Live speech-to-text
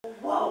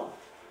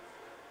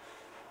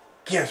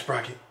Get him,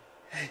 Sprocket.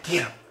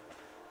 Get him.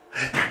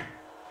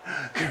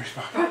 Come here,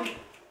 Sprocket.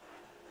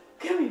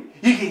 Come here.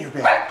 You get in your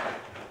bed.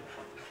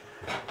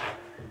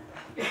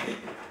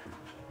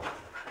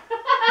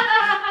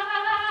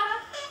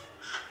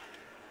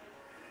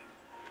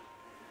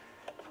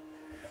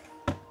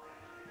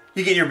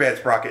 You get in your bed,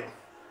 Sprocket.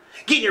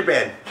 Get in your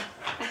bed.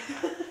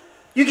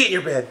 You get in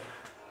your bed.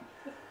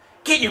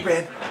 Get in your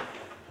bed.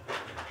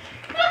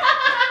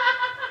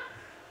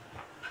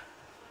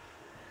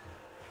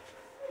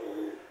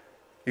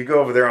 You go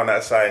over there on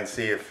that side and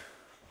see if...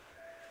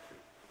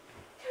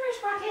 Come here,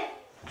 Sprocket.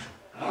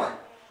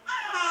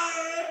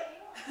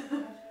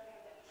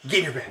 Get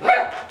in your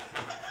bed.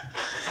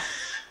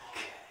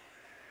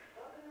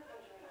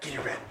 Get in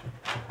your bed.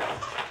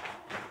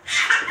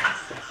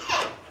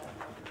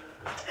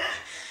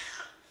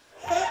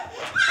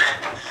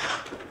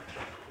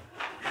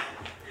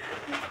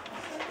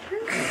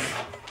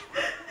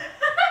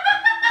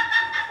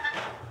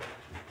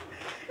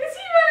 Is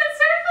he running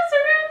circles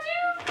around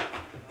you?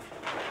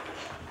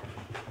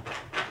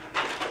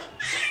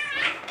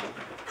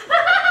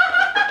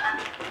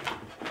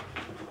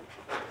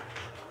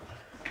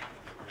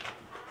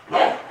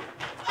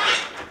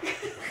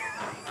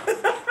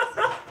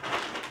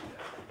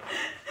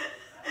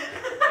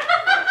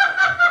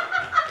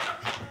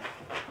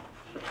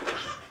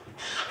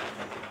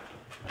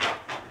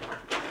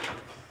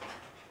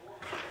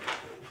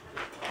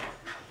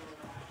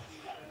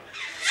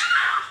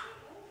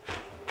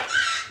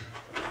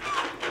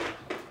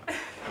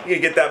 You gonna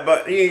get that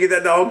butt? You gonna get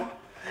that dog?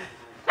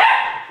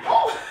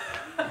 Oh.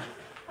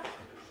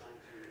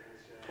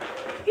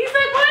 He's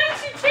like, why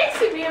aren't you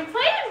chasing me and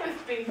playing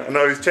with me? I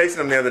know, he was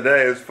chasing him the other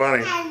day. It was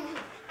funny.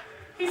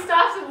 He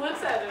stops and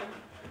looks at him.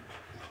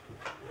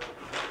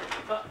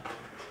 But,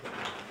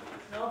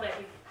 no,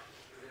 baby.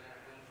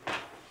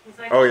 He's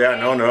like, Oh, yeah,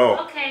 okay, no.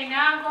 Okay,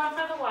 now I'm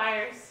going for the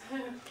wires.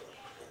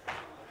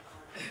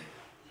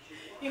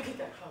 You get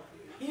that puppy.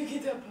 You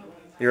get that puppy.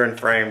 You're in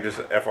frame, just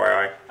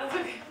FYI. That's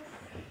okay.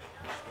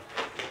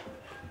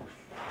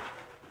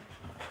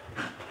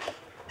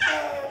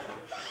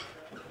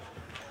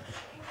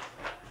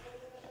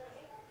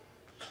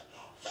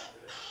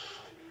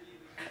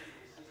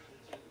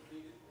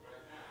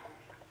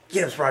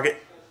 Get him,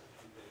 Sprocket.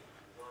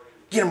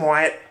 Get him,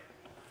 Wyatt.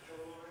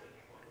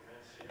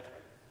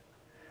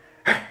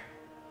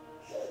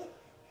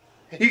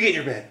 You get in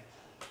your bed.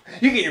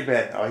 You get in your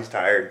bed. Oh, he's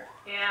tired.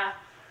 Yeah.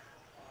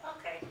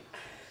 Okay.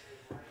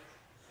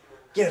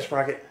 Get him,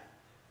 Sprocket.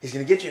 He's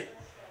gonna get you.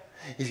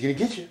 He's gonna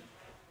get you.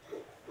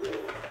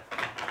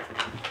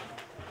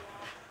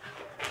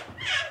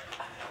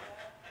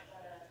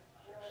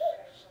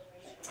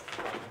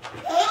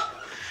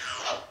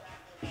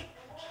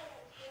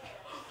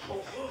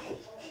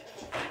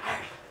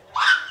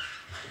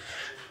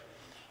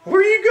 Where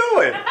are you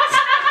going?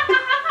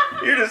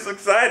 You're just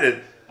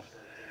excited.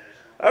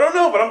 I don't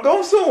know, but I'm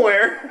going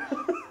somewhere.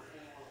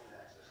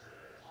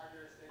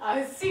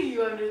 I see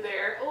you under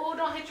there. Oh,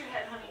 don't hit your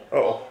head, honey.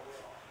 Oh.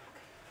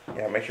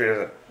 Yeah, make sure he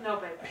doesn't No,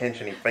 baby.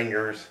 pinch any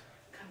fingers.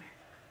 Come here.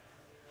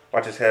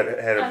 Watch his head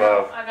I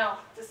above. know, I know.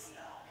 Just,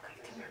 okay,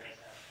 come here, baby.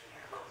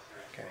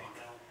 Okay.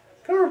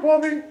 Come here,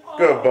 Bobby.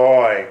 Good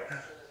boy.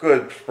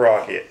 Good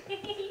Sprocket.